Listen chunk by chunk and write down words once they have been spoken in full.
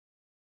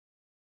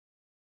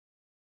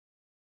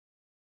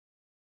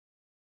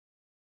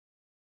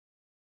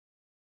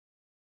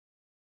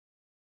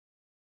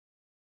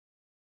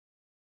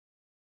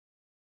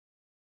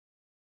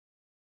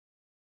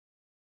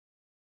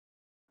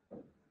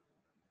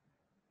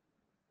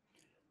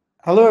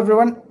Hello,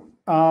 everyone,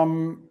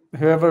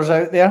 whoever's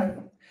out there.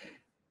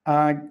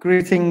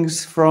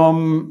 Greetings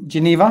from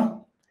Geneva.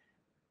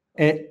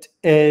 It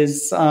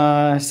is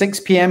 6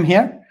 p.m.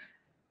 here.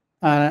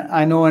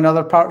 I know in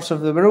other parts of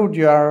the world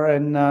you are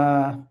in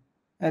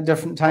at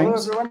different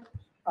times. Hello,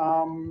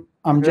 everyone.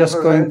 I'm just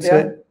going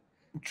to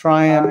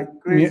try and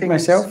mute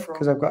myself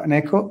because I've got an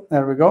echo.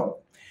 There we go.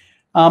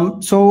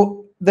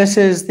 So this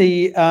is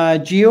the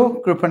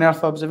GEO Group on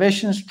Earth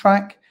Observations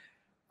track.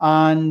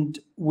 And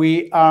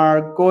we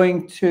are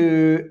going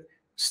to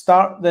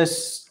start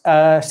this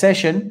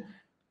session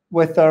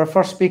with our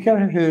first speaker,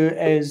 who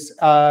is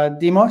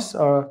Dimos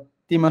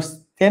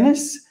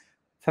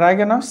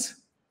Traganos.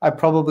 I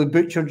probably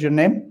butchered your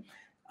name.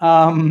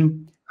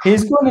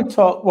 He's going to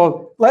talk,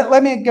 well,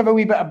 let me give a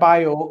wee bit of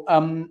bio.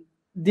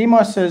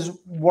 Dimos has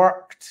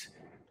worked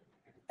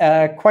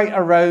quite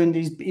around,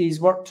 he's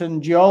worked in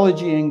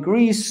geology in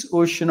Greece,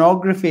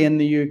 oceanography in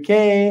the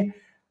UK,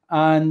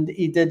 and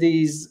he did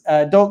his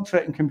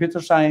doctorate in computer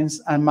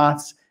science and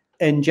maths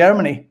in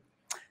Germany.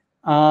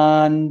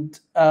 And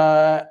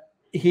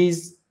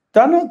he's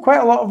done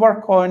quite a lot of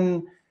work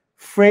on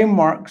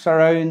frameworks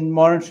around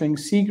monitoring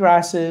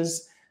seagrasses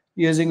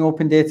using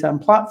open data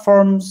and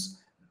platforms,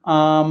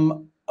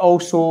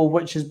 also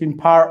which has been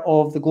part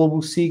of the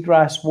Global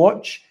Seagrass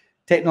Watch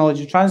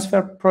technology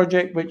transfer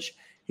project, which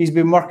he's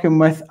been working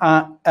with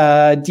at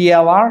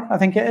DLR, I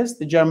think it is,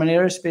 the German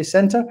Aerospace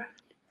Center.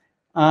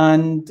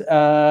 And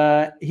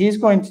he's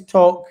going to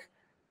talk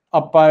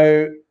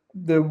about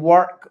the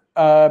work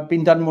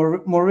being done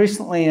more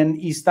recently in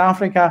East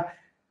Africa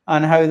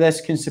and how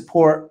this can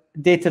support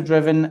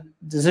data-driven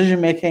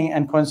decision-making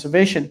and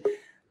conservation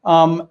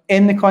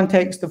in the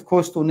context of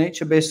coastal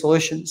nature-based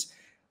solutions.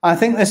 I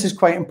think this is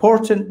quite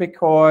important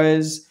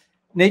because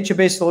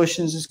nature-based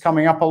solutions is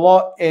coming up a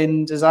lot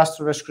in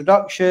disaster risk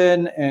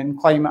reduction, in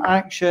climate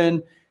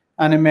action,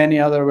 and in many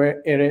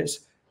other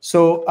areas.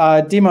 So,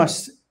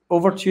 Dimos,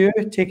 over to you.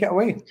 Take it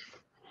away.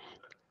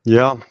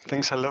 Yeah,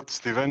 thanks a lot,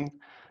 Stephen.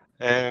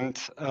 And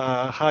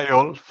hi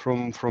all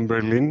from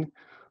Berlin.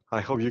 I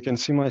hope you can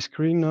see my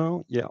screen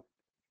now. Yeah.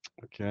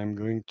 Okay, I'm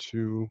going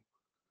to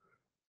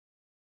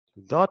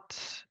do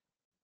that,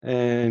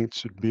 and it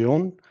should be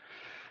on.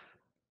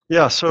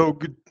 Yeah, so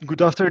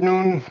good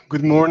afternoon,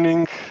 good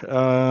morning,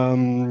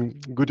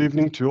 good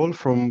evening to all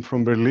from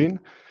Berlin.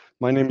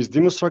 My name is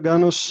Dimos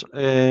Traganos,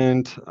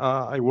 and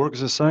I work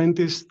as a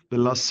scientist the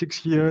last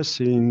 6 years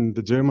in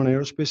the German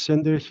Aerospace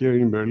Center here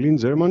in Berlin,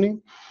 Germany.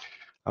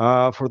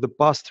 For the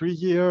past 3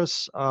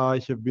 years,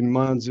 I have been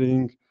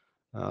managing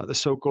the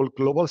so-called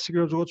Global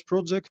Seagrass Watch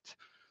project.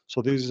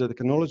 So this is a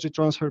technology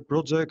transfer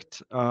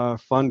project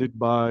funded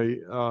by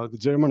the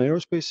German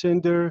Aerospace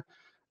Center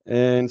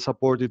and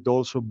supported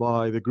also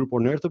by the Group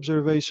on Earth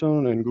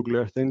Observation and Google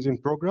Earth Engine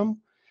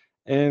program.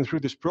 And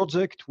through this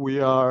project, we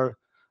are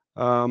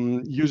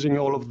using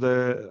all of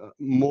the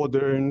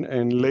modern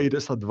and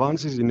latest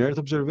advances in Earth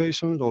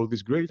observations, all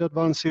these great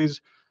advances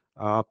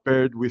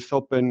paired with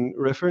open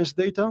reference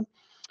data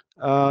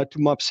to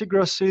map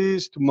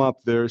seagrasses, to map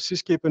their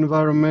seascape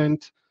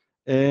environment,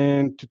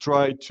 and to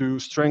try to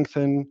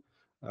strengthen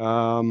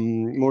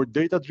more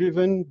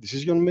data-driven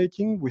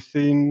decision-making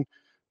within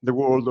the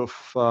world of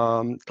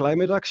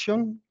climate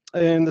action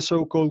and the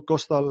so-called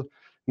coastal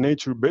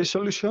nature-based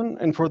solution.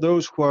 And for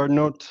those who are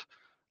not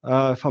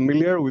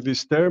familiar with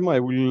this term, I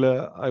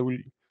will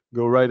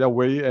go right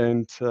away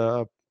and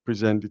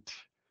present it.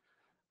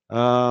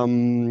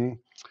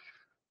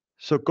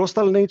 So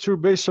coastal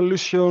nature-based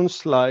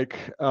solutions like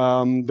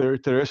their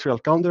terrestrial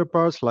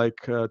counterparts,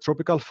 like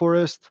tropical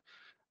forest,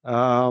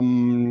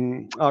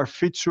 are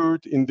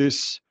featured in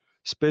this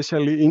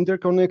spatially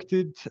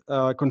interconnected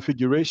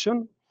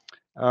configuration.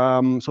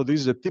 So this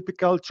is a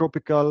typical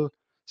tropical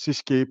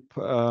seascape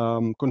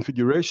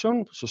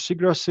configuration. So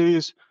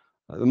seagrasses,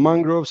 the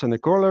mangroves, and the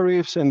coral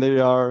reefs, and they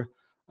are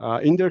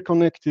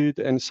interconnected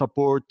and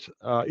support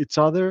each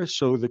other,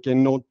 so they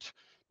cannot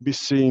be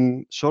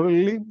seen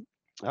solely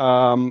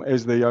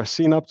as they are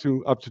seen up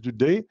to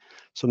today.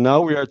 So now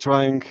we are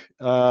trying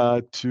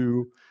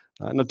to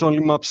not only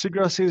map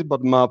seagrasses,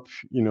 but map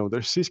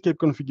their seascape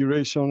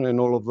configuration and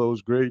all of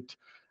those great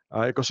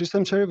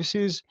ecosystem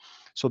services.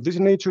 So these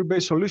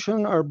nature-based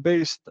solutions are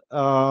based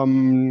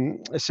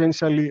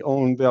essentially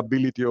on the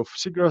ability of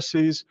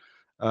seagrasses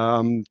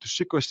to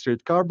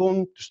sequestrate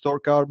carbon, to store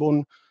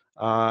carbon,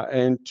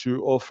 and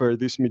to offer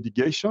this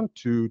mitigation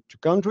to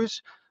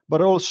countries,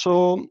 but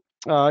also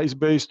is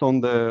based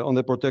on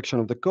the protection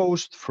of the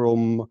coast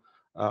from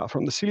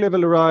the sea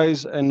level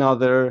rise and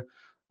other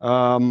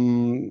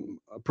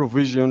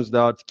provisions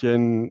that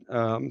can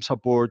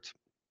support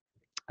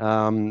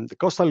the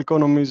coastal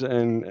economies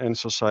and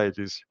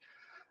societies.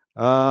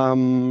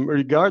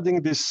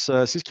 Regarding this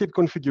seascape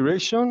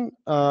configuration,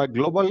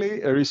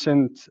 globally, a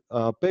recent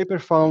paper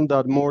found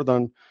that more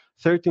than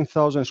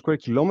 13,000 square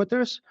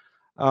kilometers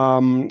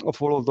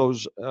of all of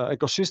those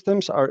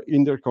ecosystems are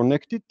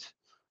interconnected.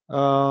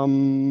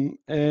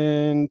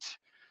 And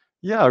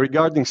yeah,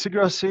 regarding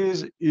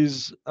seagrasses,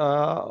 is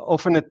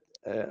often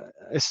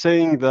a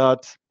saying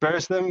that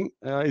buries them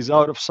is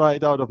out of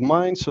sight, out of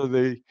mind. So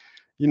they,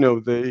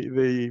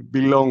 they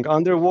belong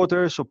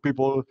underwater. So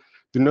people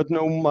do not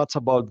know much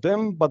about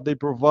them, but they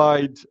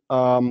provide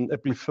a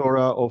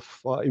plethora of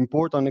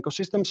important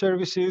ecosystem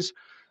services.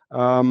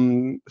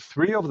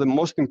 Three of the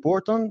most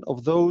important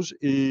of those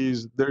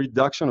is the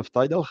reduction of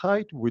tidal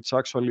height, which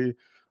actually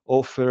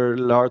offer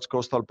large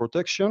coastal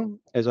protection,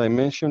 as I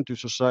mentioned, to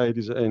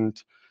societies and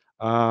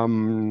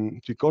to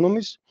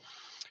economies.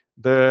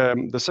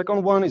 The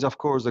second one is, of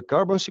course, the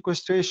carbon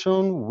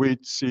sequestration,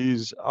 which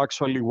is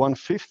actually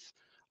 1/5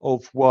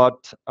 of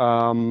what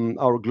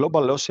our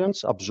global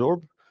oceans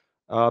absorb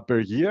per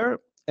year.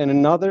 And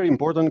another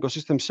important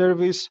ecosystem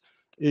service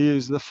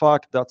is the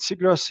fact that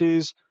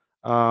seagrasses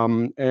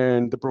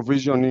and the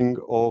provisioning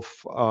of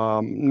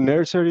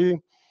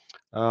nursery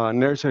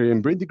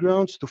and breeding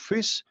grounds to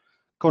fish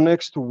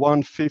connects to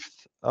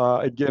 1/5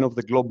 again of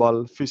the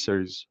global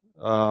fisheries.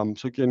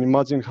 So you can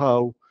imagine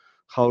how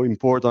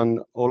important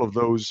all of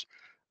those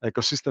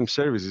ecosystem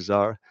services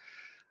are.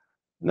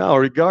 Now,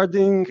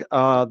 regarding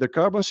the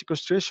carbon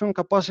sequestration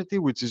capacity,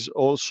 which is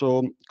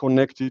also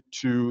connected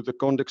to the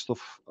context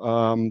of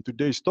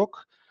today's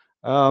talk,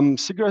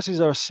 seagrasses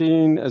are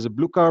seen as a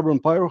blue carbon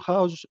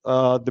powerhouse.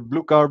 The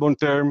blue carbon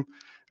term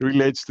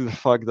relates to the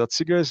fact that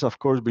seagrasses, of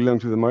course, belong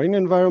to the marine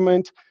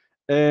environment,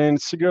 and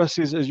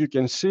seagrasses, as you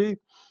can see,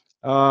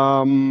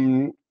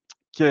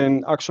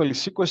 can actually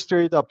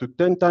sequestrate up to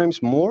 10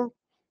 times more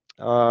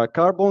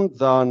carbon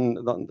than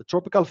the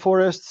tropical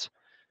forests.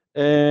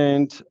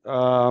 And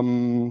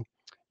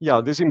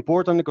yeah, this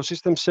important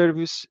ecosystem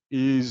service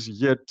is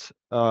yet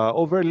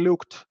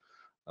overlooked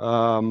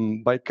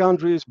by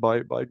countries,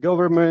 by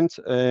governments,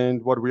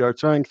 and what we are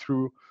trying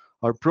through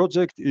our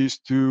project is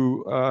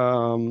to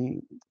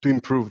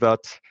improve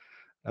that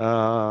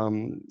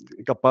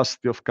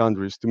capacity of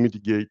countries to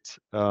mitigate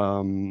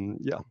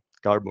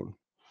carbon.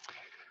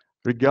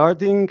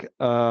 Regarding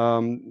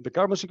the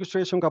carbon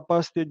sequestration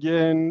capacity,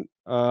 again,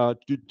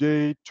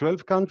 today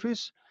 12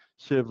 countries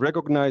have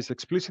recognized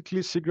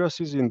explicitly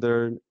seagrasses in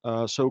their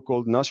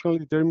so-called nationally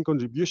determined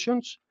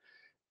contributions.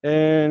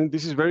 And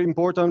this is very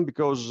important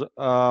because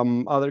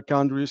other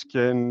countries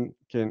can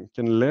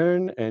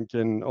learn and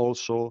can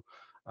also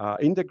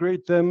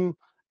integrate them.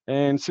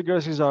 And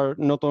seagrasses are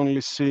not only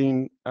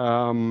seen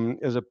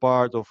as a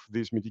part of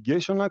these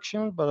mitigation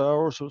actions, but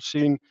are also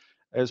seen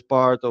as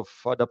part of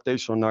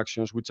adaptation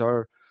actions, which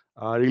are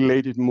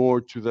related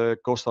more to the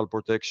coastal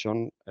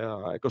protection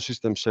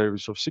ecosystem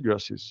service of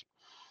seagrasses.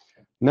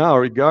 Now,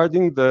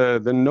 regarding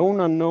the known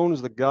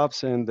unknowns, the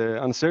gaps, and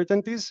the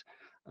uncertainties,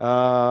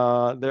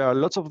 there are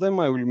lots of them.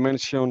 I will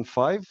mention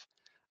 5.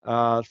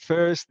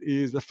 First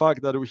is the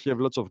fact that we have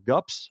lots of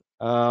gaps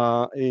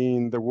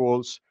in the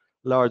world's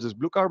largest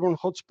blue carbon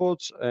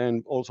hotspots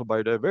and also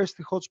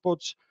biodiversity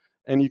hotspots.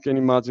 And you can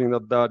imagine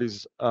that that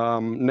is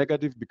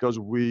negative because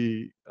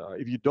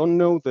if you don't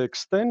know the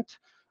extent,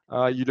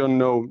 you don't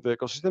know the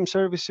ecosystem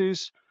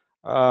services.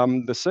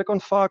 The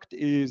second fact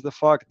is the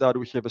fact that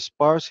we have a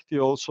sparsity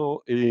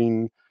also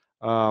in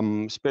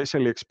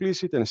spatially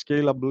explicit and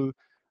scalable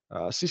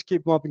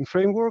seascape mapping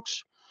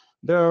frameworks.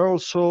 There are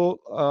also,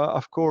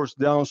 of course,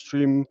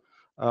 downstream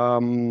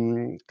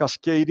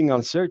cascading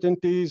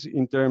uncertainties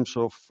in terms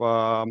of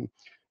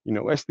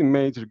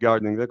estimates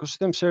regarding the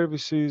ecosystem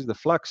services, the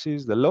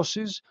fluxes, the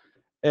losses,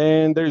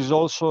 and there is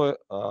also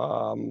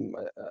a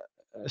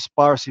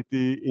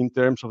sparsity in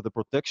terms of the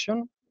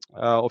protection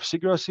of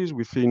seagrasses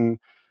within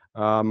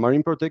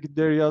marine protected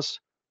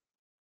areas.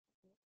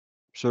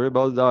 Sorry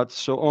about that.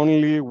 So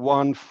only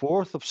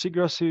 1/4 of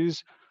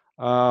seagrasses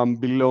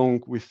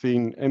belong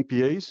within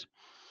MPAs,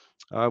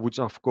 which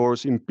of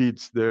course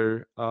impedes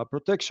their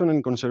protection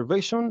and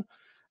conservation.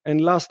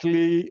 And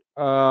lastly,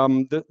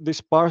 the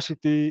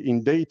sparsity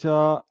in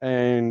data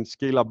and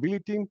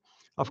scalability,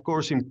 of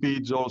course,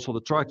 impedes also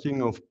the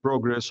tracking of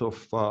progress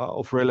of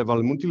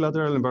relevant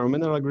multilateral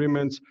environmental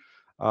agreements,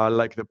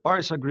 like the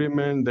Paris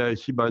Agreement, the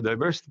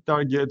biodiversity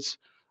targets,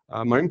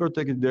 marine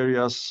protected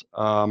areas,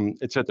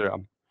 etc.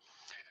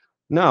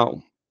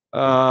 Now,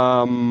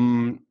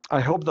 I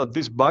hope that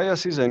these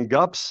biases and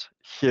gaps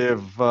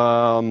have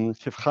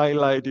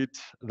highlighted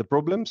the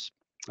problems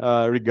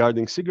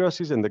regarding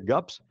seagrasses and the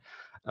gaps.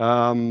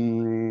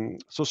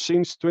 So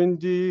since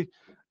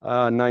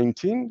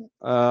 2019,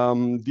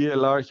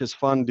 DLR has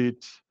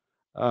funded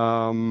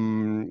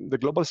the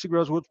Global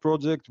Seagrass Watch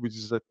project, which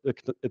is a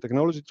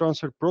technology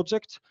transfer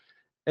project.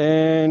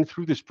 And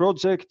through this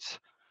project,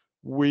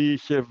 we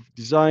have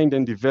designed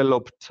and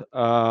developed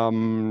a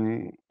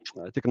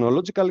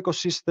technological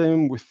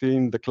ecosystem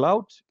within the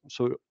cloud.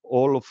 So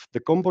all of the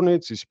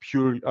components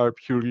are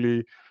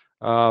purely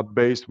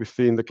based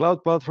within the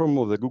cloud platform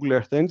of the Google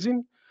Earth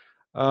Engine.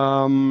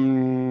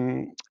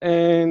 And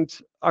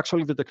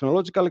actually, the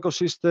technological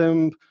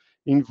ecosystem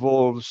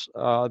involves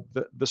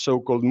the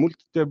so-called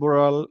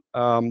multi-temporal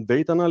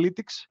data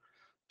analytics.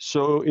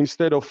 So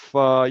instead of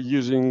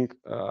using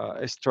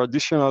as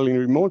traditional in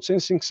remote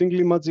sensing single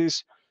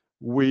images,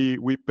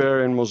 we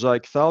pair and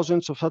mosaic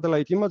thousands of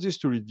satellite images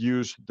to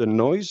reduce the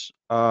noise,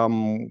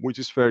 which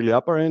is fairly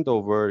apparent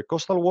over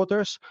coastal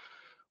waters.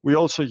 We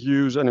also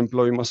use and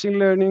employ machine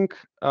learning,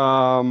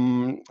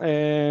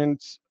 and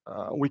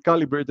we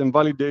calibrate and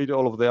validate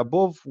all of the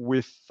above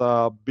with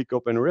big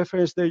open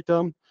reference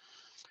data.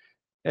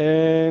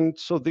 And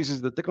so this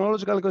is the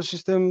technological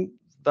ecosystem.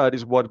 That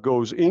is what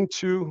goes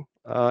into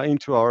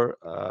our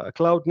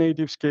cloud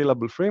native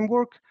scalable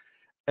framework.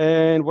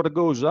 And what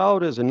goes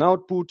out as an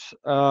output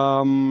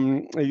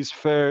is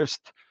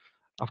first,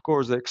 of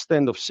course, the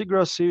extent of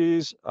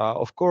seagrasses,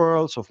 of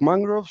corals, of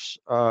mangroves,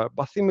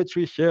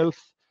 bathymetry,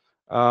 health,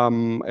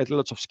 at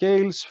lots of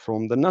scales,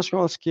 from the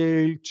national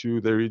scale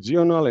to the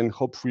regional, and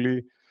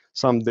hopefully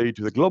someday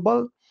to the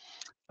global.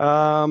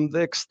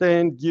 The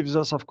extent gives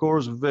us, of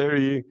course,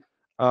 very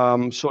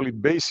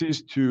solid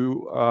basis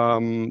to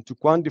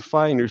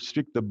quantify and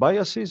restrict the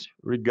biases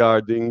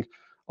regarding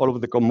all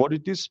of the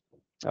commodities,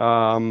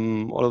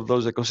 all of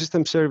those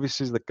ecosystem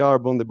services, the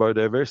carbon, the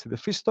biodiversity, the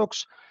fish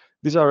stocks.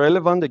 These are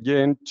relevant,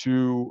 again,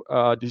 to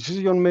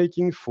decision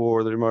making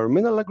for the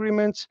environmental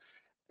agreements,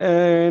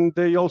 and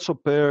they also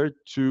pair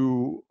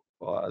to,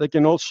 they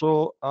can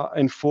also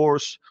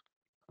enforce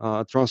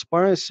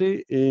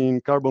transparency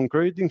in carbon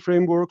crediting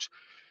frameworks,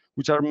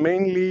 which are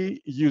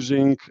mainly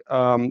using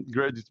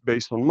credits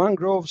based on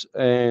mangroves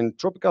and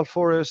tropical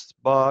forests,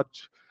 but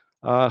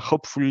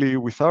hopefully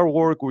with our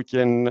work, we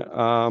can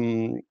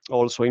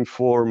also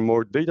inform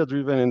more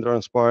data-driven and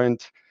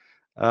transparent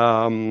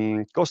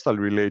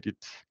coastal-related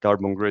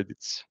carbon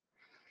credits.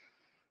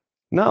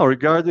 Now,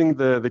 regarding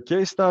the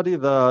case study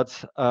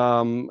that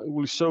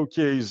will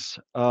showcase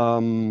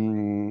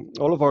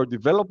all of our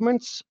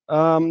developments,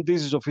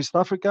 this is of East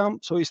Africa.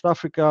 So East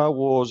Africa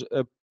was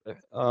a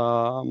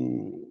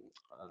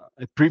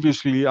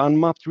previously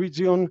unmapped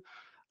region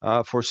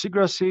for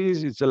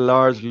seagrasses. It's a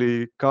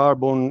largely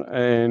carbon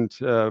and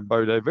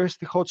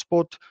biodiversity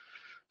hotspot.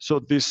 So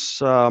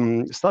this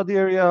study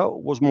area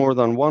was more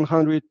than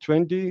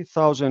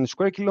 120,000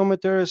 square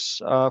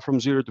kilometers from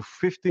 0 to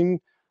 15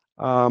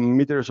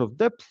 meters of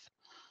depth.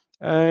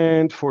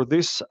 And for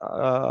this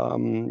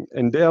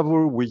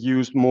endeavor, we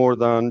used more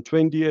than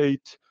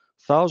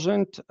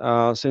 28,000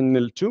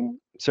 Sentinel-2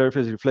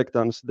 surface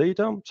reflectance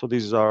data. So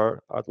these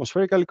are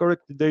atmospherically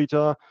corrected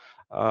data,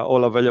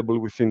 all available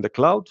within the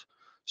cloud.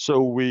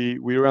 So we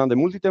ran the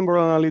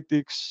multi-temporal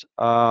analytics,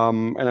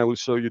 and I will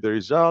show you the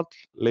result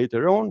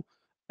later on.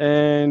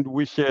 And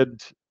we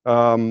had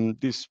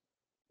this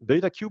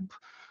data cube.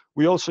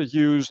 We also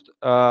used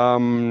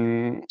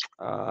a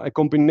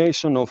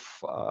combination of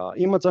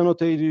image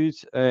annotated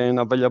and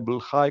available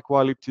high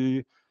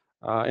quality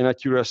and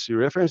accuracy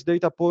reference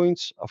data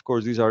points. Of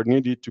course, these are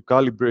needed to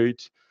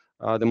calibrate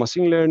the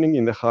machine learning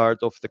in the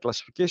heart of the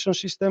classification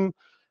system.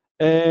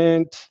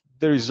 And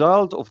the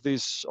result of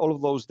this, all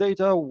of those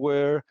data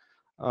were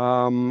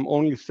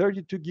only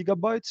 32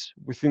 gigabytes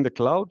within the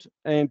cloud.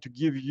 And to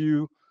give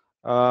you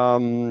a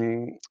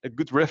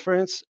good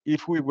reference,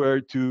 if we were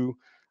to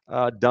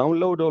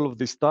download all of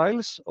these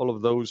tiles, all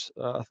of those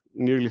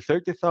nearly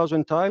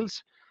 30,000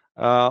 tiles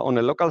on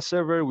a local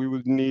server, we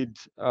would need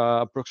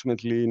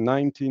approximately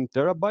 19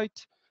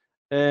 terabytes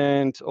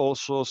and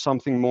also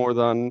something more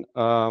than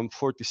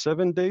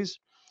 47 days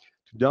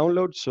to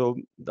download. So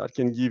that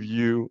can give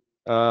you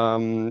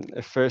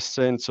a first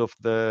sense of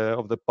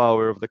the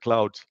power of the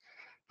cloud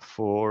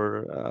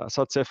for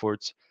such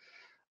efforts.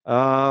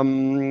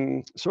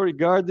 So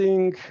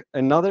regarding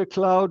another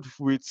cloud,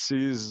 which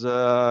is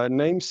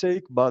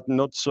namesake, but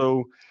not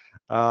so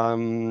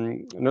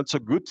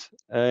good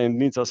and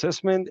needs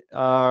assessment,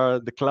 are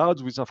the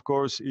clouds, which of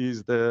course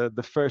is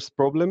the first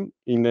problem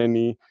in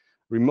any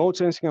remote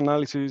sensing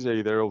analysis,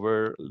 either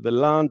over the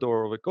land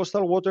or over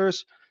coastal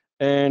waters.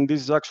 And this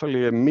is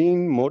actually a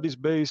mean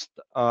MODIS-based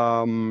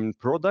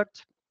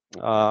product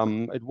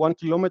at 1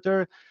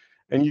 kilometer.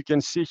 And you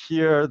can see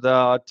here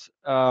that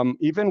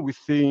even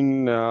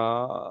within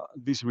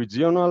this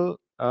regional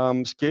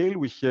scale,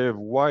 we have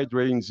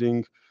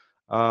wide-ranging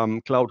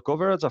cloud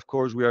coverage. Of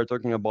course, we are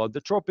talking about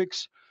the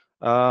tropics.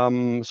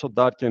 So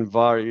that can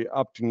vary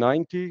up to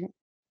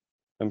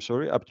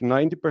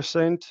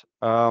 90%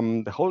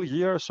 the whole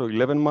year, so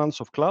 11 months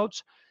of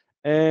clouds.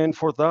 And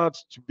for that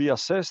to be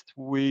assessed,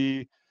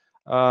 we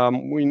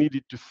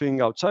needed to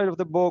think outside of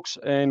the box,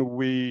 and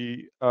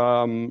we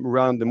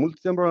ran the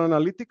multi-temporal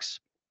analytics.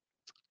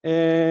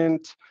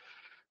 And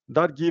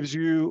that gives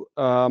you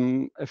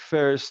a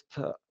first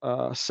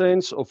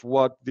sense of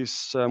what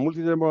this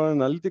multi-temporal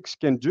analytics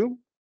can do.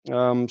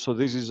 So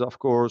this is, of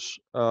course,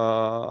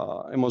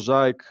 a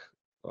mosaic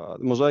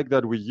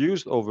that we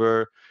used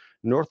over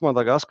North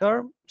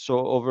Madagascar,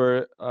 so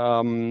over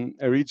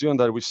a region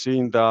that we've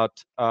seen that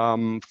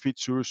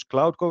features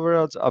cloud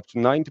coverage up to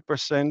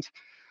 90%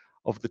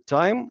 of the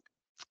time.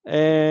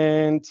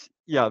 And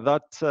yeah,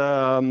 that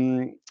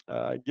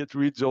get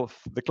rid of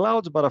the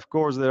clouds, but of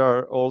course there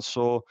are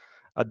also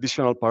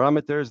additional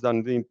parameters that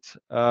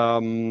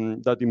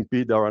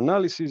impede our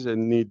analysis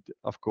and need,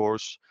 of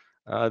course,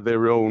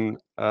 their own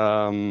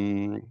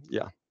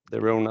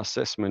their own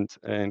assessment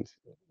and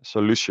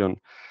solution.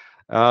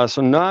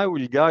 So now I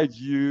will guide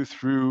you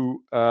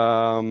through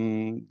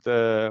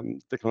the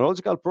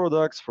technological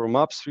products from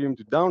upstream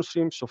to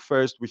downstream. So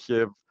first we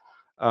have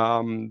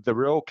the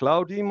raw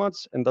cloud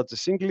image, and that's a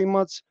single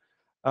image.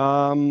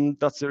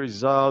 That's the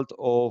result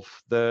of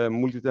the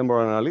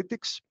multi-temporal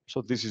analytics.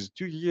 So this is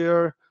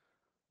 2-year,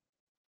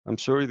 I'm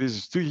sorry, this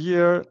is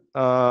 2-year,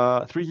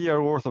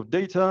 3-year worth of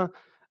data.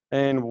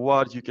 And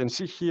what you can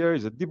see here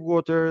is the deep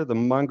water, the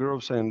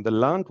mangroves, and the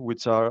land,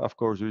 which are, of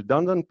course,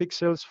 redundant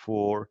pixels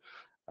for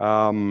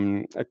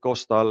a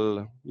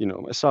coastal,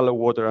 a shallow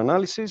water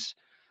analysis.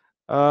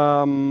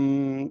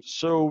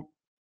 So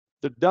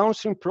the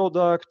downstream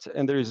product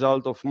and the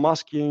result of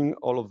masking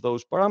all of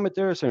those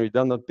parameters and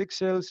redundant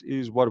pixels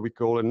is what we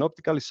call an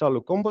optically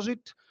shallow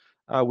composite,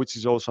 which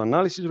is also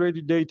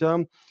analysis-ready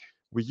data.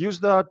 We use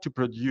that to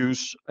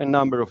produce a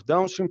number of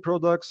downstream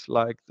products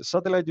like the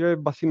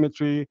satellite-derived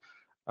bathymetry,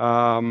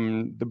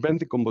 the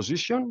benthic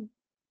composition.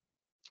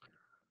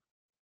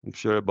 I'm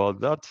sure about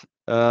that.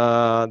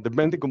 The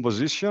benthic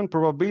composition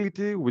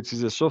probability, which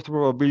is a soft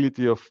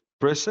probability of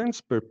presence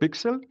per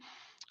pixel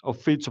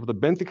of each of the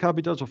benthic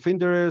habitats of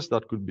interest.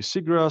 That could be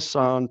seagrass,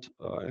 sand,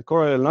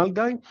 coral, and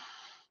algae.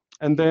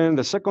 And then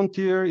the second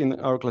tier in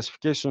our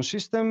classification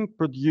system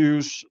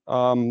produce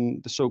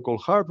the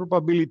so-called hard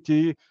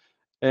probability,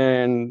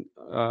 and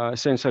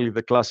essentially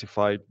the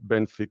classified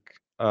benthic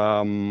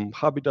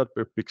habitat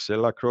per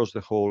pixel across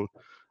the whole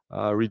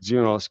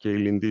regional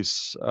scale in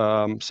this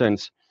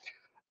sense.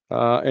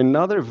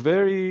 Another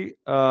very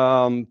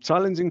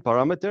challenging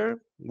parameter,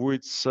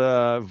 which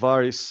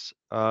varies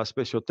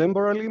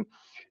spatiotemporally,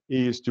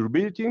 is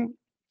turbidity.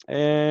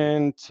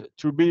 And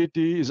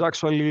turbidity is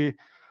actually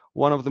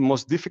one of the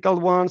most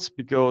difficult ones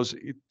because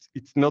it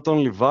not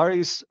only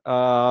varies,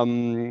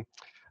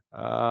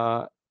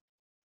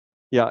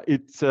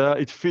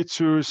 it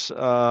features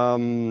a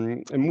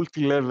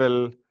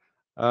multi-level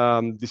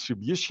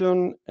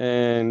distribution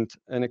and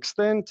an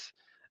extent,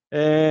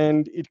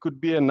 and it could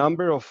be a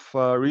number of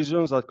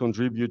reasons that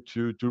contribute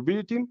to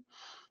turbidity.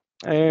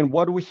 And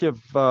what we have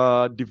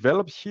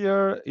developed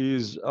here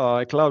is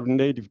a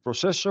cloud-native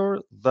processor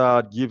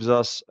that gives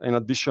us an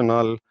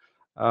additional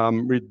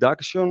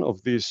reduction of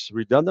this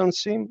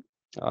redundancy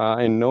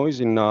and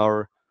noise in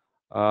our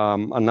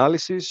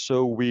analysis.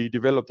 So we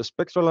developed a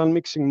spectral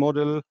unmixing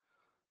model.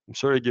 I'm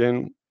sorry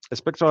again, a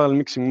spectral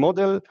unmixing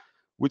model,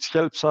 which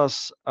helps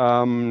us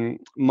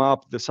map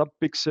the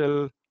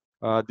subpixel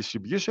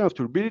distribution of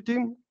turbidity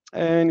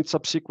and its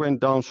subsequent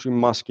downstream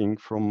masking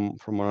from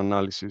our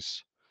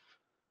analysis.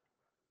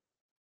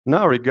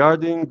 Now,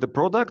 regarding the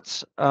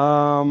products,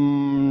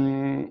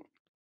 the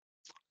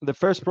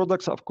first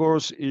products, of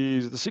course,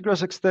 is the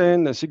Seagrass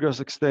Extend. The Seagrass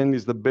Extend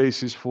is the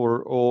basis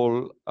for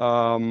all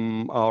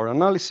our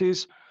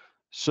analysis.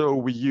 So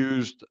we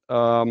used,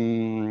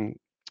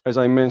 as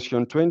I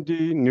mentioned,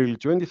 nearly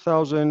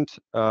 20,000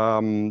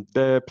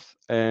 depth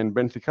and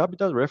benthic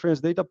habitat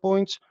reference data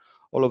points.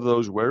 All of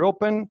those were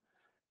open.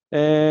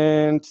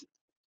 And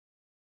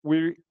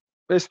we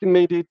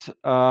estimated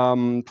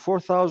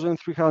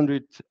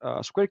 4,300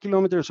 square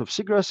kilometers of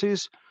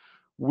seagrasses,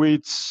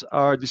 which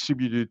are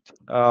distributed,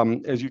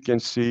 as you can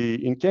see,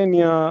 in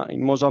Kenya,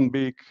 in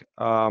Mozambique,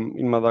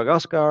 in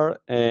Madagascar,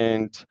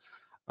 and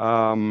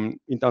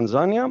in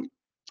Tanzania.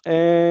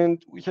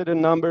 And we had a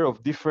number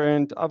of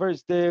different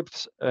average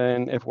depths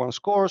and F1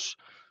 scores.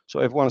 So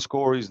F1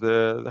 score is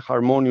the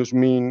harmonious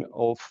mean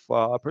of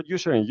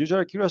producer and user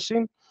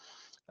accuracy.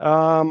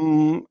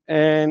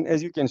 And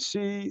as you can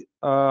see,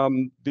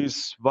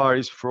 this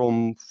varies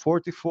from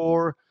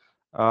 44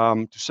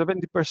 to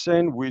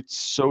 70%, which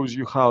shows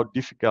you how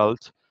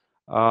difficult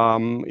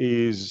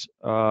is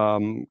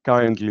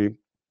currently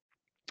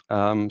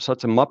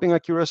such a mapping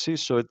accuracy.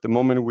 So at the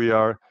moment, we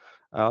are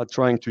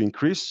trying to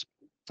increase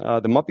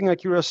the mapping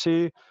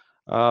accuracy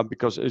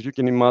because, as you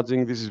can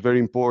imagine, this is very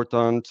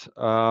important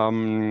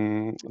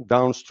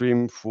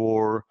downstream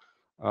for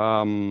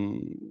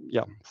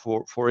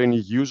any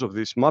use of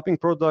these mapping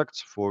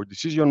products for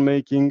decision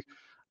making.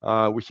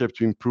 We have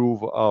to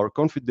improve our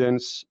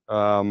confidence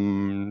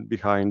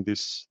behind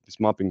these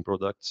mapping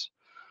products.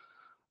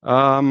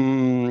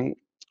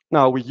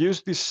 Now we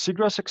use this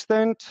Seagrass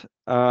Extend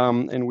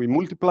and we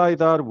multiply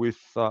that with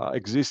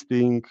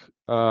existing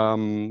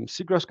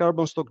seagrass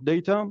carbon stock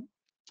data,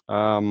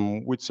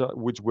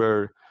 which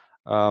were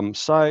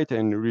site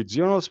and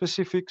regional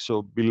specific,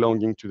 so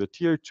belonging to the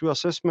Tier 2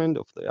 assessment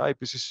of the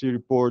IPCC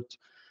report.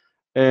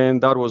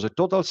 And that was a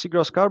total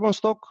seagrass carbon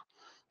stock.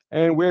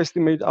 And we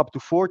estimate up to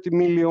 40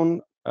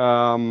 million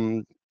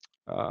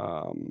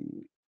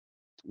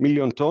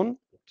ton.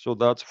 So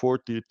that's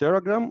 40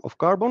 teragram of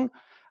carbon.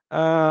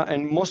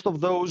 And most of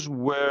those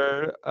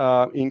were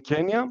in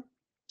Kenya.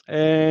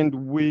 And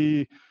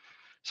we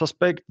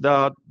suspect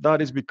that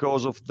that is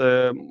because of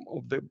the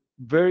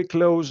very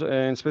close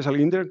and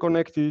especially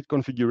interconnected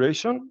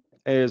configuration,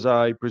 as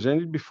I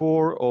presented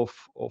before, of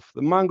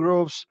the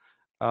mangroves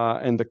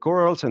and the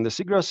corals and the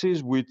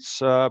seagrasses,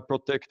 which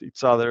protect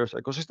each other's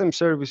ecosystem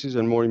services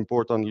and, more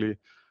importantly,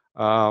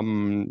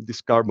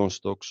 these carbon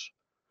stocks.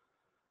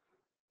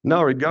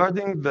 Now,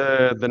 regarding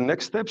the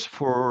next steps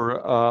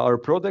for our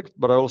product,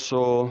 but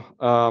also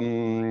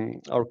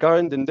our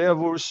current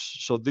endeavors.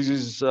 So this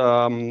is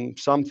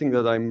something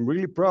that I'm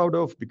really proud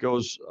of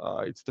because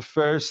it's the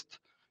first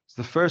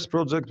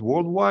project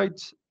worldwide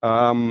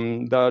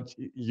that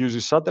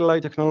uses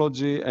satellite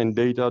technology and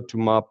data to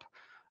map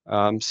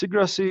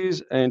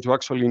seagrasses and to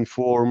actually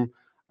inform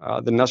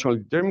the nationally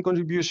determined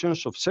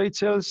contributions of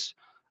Seychelles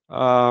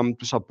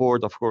to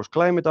support, of course,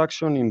 climate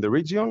action in the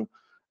region.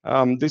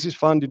 This is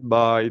funded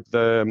by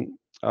the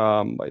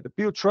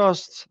Pew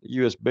Trust,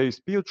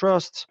 US-based Pew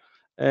Trusts,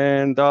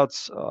 and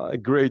that's a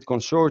great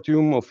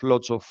consortium of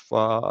lots of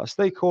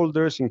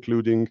stakeholders,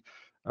 including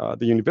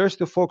the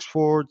University of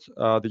Oxford,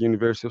 the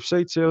University of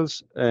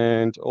Seychelles,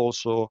 and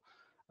also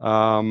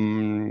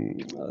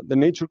the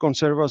Nature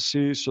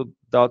Conservancy. So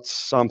that's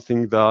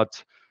something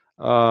that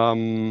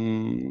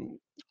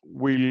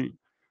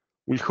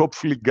will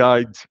hopefully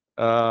guide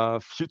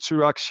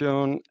future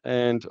action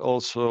and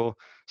also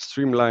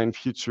streamline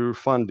future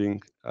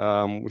funding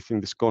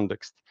within this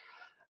context.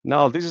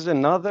 Now, this is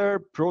another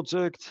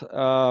project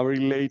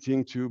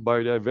relating to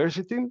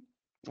biodiversity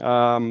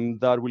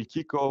that will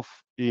kick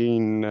off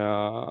in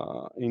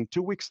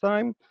 2 weeks'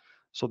 time.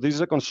 So this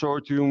is a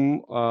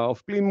consortium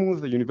of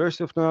Plymouth, the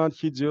University of Nantes,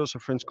 Hydros, a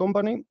French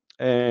company,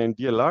 and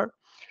DLR.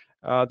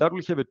 That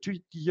will have a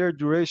 2-year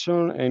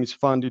duration and is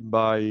funded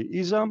by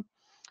ESA.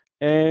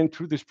 And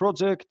through this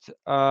project,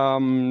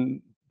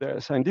 the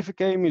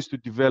scientific aim is to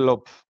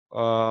develop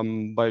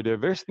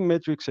biodiversity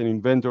metrics and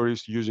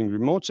inventories using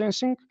remote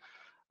sensing.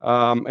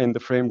 And the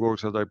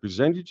frameworks that I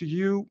presented to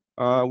you,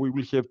 we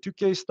will have 2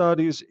 case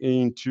studies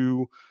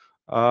into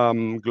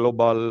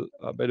global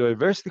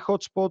biodiversity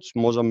hotspots,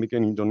 Mozambique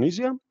and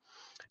Indonesia.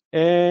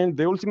 And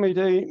the ultimate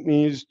aim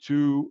is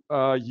to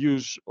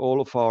use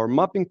all of our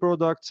mapping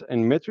products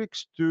and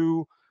metrics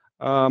to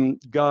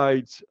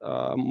guide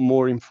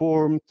more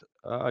informed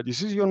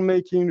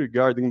decision-making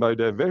regarding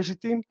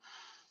biodiversity.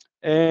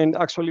 And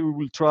actually, we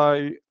will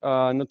try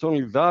not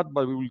only that,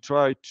 but we will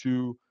try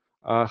to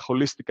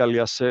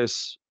holistically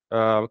assess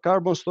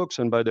carbon stocks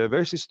and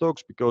biodiversity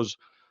stocks, because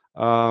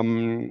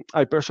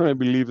I personally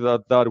believe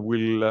that that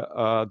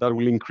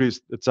will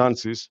increase the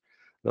chances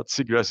that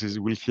seagrasses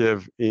will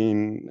have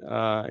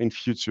in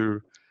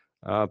future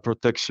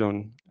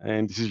protection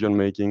and decision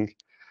making.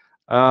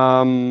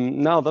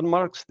 Now that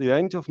marks the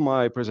end of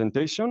my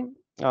presentation.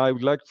 I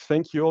would like to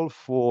thank you all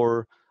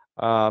for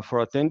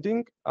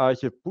attending. I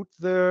have put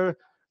there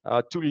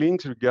 2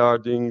 links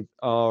regarding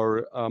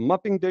our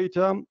mapping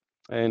data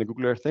and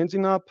Google Earth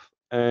Engine app,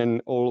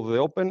 and all of the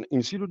open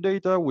in situ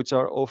data, which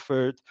are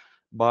offered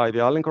by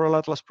the Allen Coral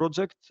Atlas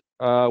project,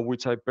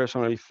 which I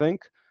personally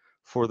thank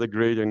for the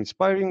great and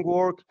inspiring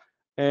work.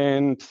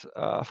 And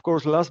of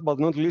course, last but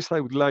not least,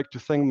 I would like to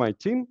thank my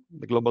team,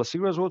 the Global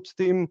Seagrass Watch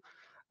team,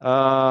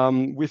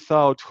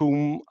 without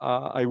whom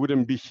I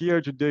wouldn't be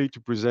here today to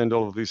present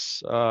all of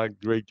these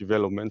great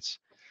developments.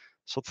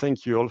 So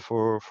thank you all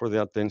for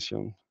the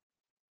attention.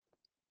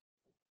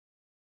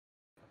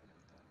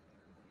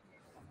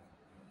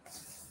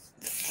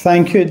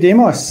 Thank you,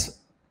 Demos.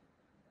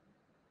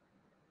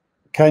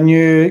 Can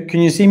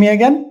you see me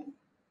again?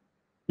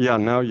 Yeah,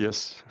 now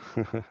yes.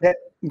 Yeah,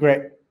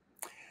 great.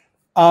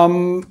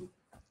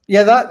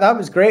 Yeah, that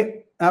was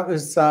great. That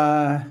was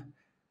that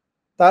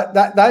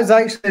is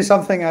actually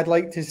something I'd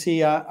like to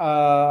see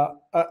a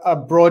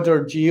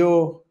broader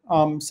geo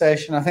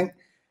session. I think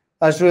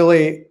that's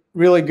really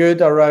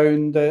good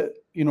around the,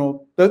 you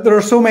know, there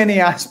are so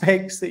many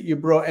aspects that you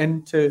brought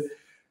into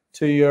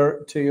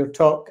your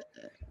talk.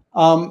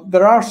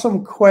 There are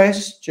some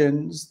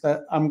questions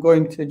that I'm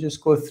going to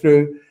just go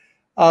through.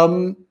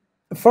 The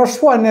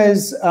first one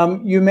is,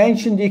 you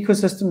mentioned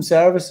ecosystem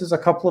services a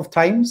couple of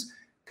times.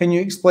 Can you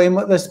explain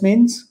what this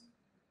means?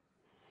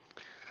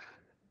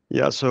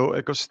 Yeah, so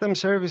ecosystem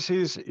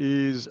services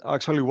is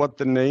actually what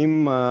the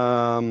name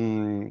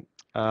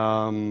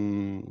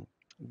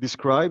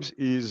describes,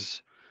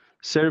 is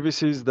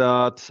services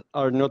that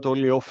are not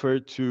only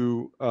offered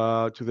to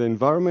the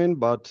environment,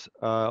 but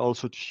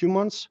also to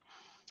humans.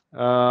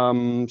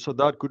 So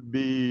that could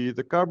be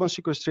the carbon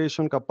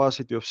sequestration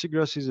capacity of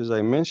seagrasses, as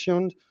I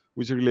mentioned,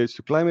 which relates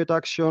to climate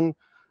action.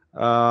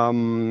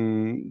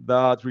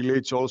 That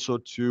relates also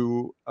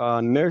to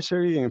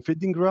nursery and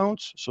feeding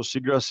grounds. So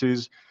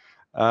seagrasses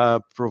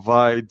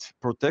provide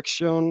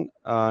protection,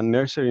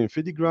 nursery and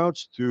feeding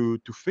grounds to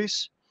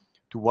fish,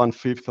 to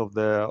 1/5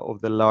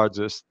 of the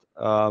largest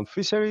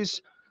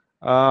fisheries.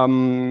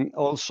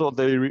 Also,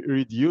 they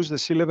reduce the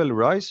sea level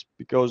rise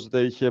because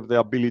they have the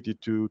ability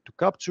to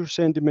capture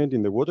sediment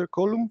in the water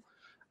column,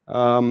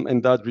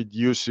 and that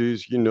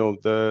reduces, you know,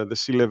 the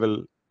sea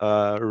level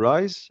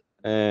rise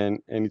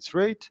and its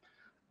rate.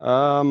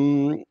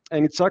 And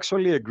it's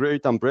actually a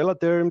great umbrella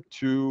term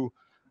to,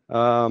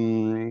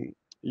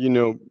 you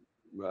know,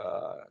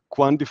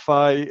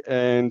 quantify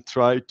and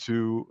try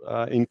to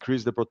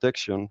increase the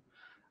protection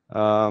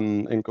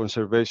and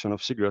conservation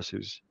of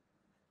seagrasses.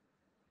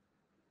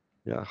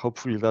 Yeah,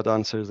 hopefully that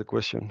answers the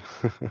question.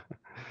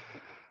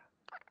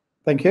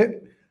 Thank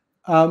you.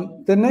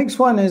 The next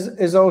one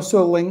is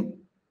also linked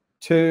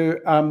to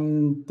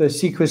the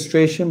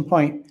sequestration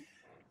point.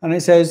 And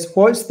it says,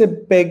 what's the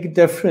big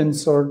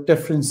difference or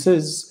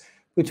differences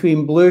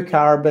between blue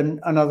carbon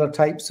and other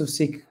types of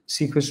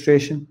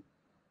sequestration?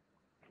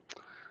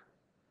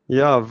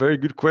 Yeah, very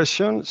good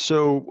question.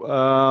 So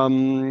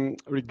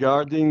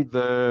regarding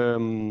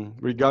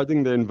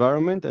the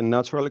environment and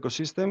natural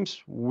ecosystems,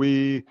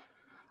 we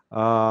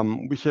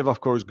have, of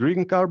course,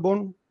 green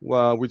carbon,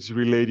 which is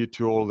related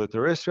to all the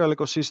terrestrial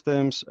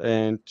ecosystems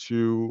and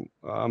to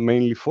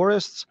mainly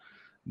forests.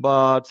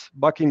 But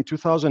back in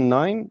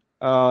 2009,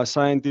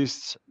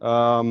 scientists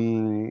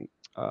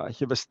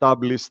have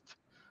established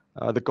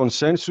the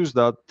consensus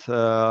that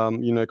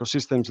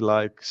ecosystems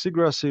like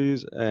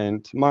seagrasses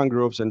and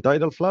mangroves and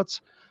tidal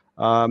floods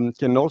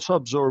can also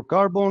absorb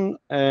carbon,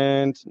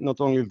 and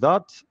not only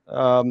that,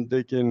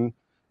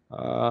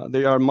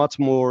 they are much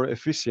more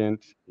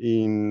efficient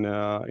in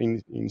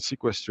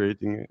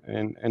sequestrating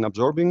and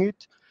absorbing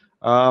it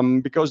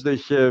because they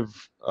have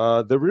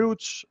the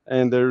roots,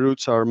 and the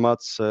roots are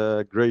much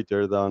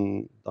greater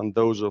than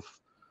those of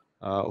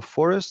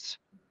forests.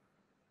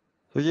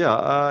 So yeah,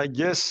 I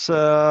guess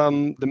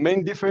the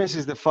main difference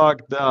is the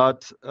fact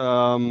that,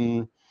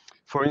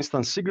 for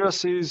instance,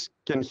 seagrasses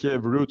can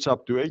have roots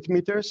up to 8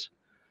 meters,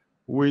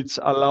 which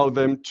allow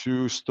them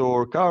to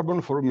store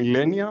carbon for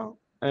millennia,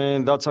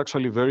 and that's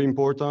actually very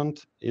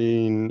important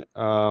in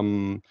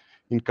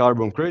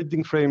carbon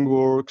crediting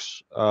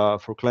frameworks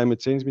for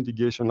climate change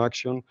mitigation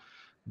action,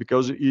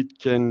 because it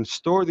can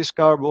store this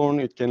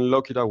carbon, it can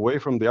lock it away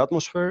from the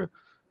atmosphere,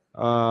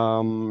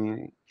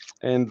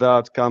 and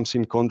that comes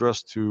in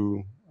contrast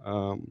to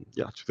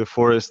the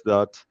forests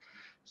that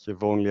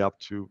have only up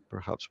to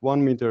perhaps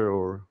 1 meter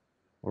or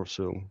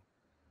so.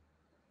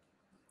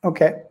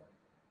 Okay.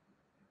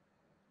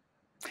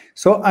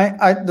 So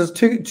there's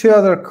two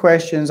other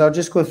questions. I'll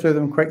just go through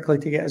them quickly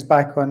to get us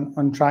back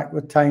on track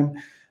with time.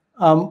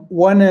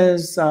 One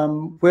is,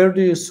 where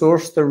do you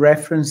source the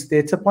reference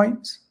data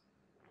points?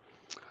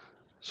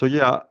 So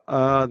yeah,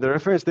 the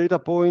reference data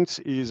points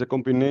is a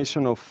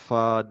combination of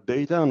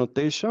data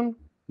annotation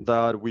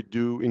that we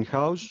do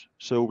in-house.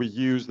 So we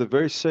use the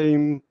very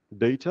same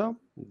data,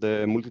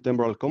 the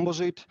multi-temporal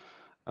composite,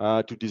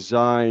 to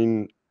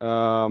design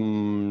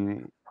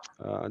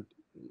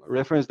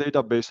reference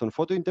data based on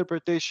photo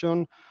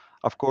interpretation.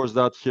 Of course,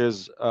 that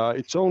has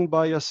its own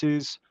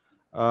biases.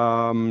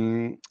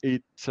 Because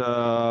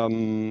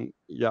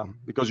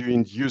you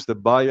induce the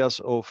bias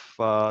of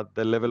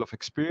the level of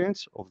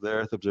experience of the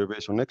Earth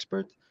observation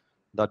expert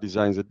that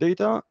designs the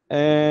data.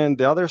 And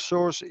the other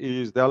source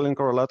is the Allen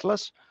Coral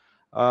Atlas,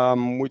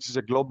 which is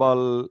a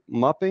global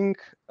mapping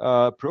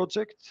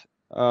project,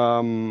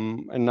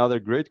 another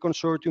great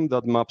consortium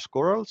that maps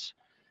corals.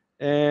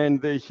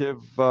 And they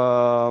have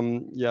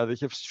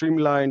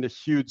streamlined a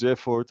huge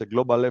effort, a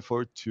global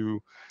effort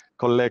to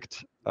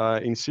collect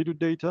in situ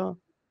data,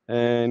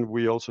 and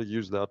we also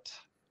use that.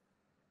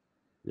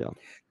 Yeah.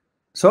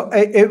 So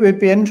it would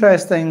be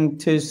interesting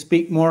to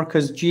speak more,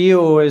 because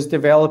GEO is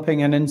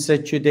developing an in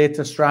situ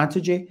data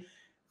strategy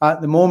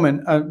at the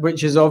moment,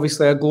 which is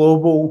obviously a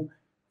global,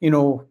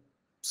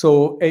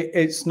 so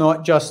it's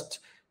not just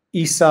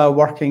ESA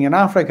working in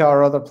Africa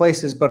or other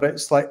places, but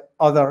it's like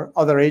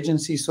other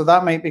agencies. So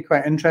that might be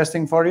quite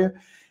interesting for you.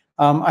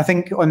 I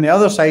think on the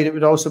other side, it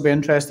would also be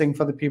interesting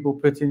for the people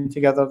putting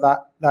together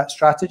that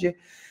strategy.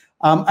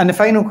 And the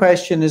final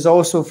question is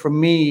also from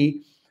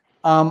me.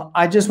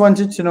 I just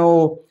wanted to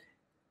know,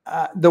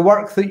 the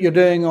work that you're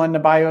doing on the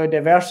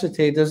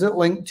biodiversity, does it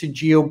link to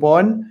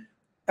GeoBond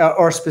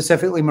or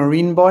specifically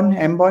marine bond,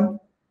 MBond?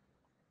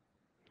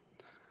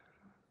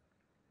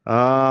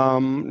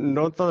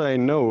 Not that I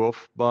know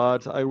of,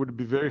 but I would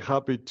be very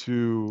happy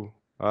to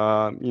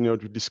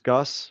to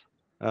discuss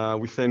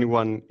with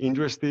anyone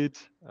interested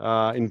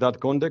in that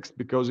context,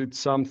 because it's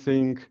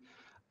something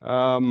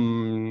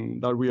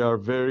that we are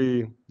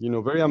very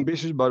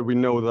ambitious, but we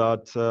know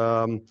that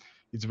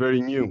it's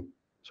very new.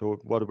 So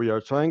what we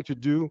are trying to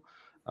do,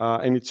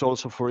 and it's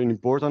also for an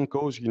important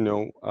cause,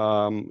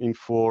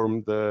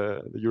 inform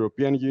the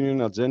European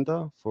Union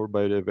agenda for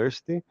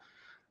biodiversity.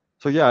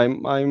 So yeah,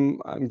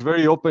 I'm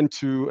very open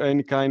to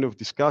any kind of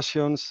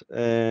discussions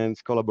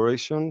and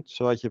collaboration.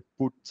 So I have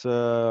put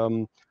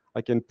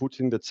I can put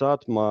in the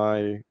chat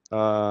my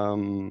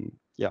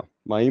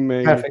my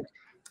email. Perfect.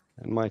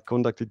 And my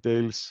contact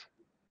details.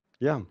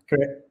 Yeah.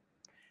 Great.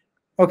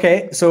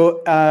 Okay,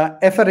 so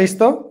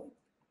Evaristo,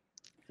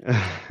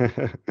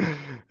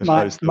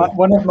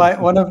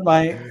 one of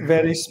my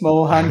very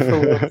small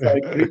handful of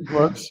Greek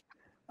words,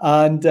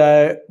 and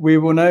we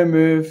will now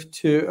move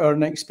to our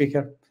next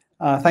speaker.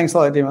 Thanks a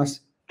lot,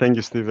 Dimas. Thank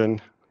you, Stephen.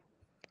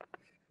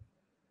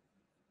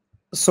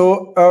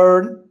 So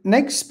our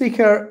next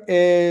speaker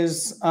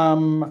is,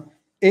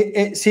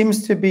 it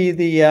seems to be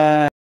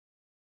the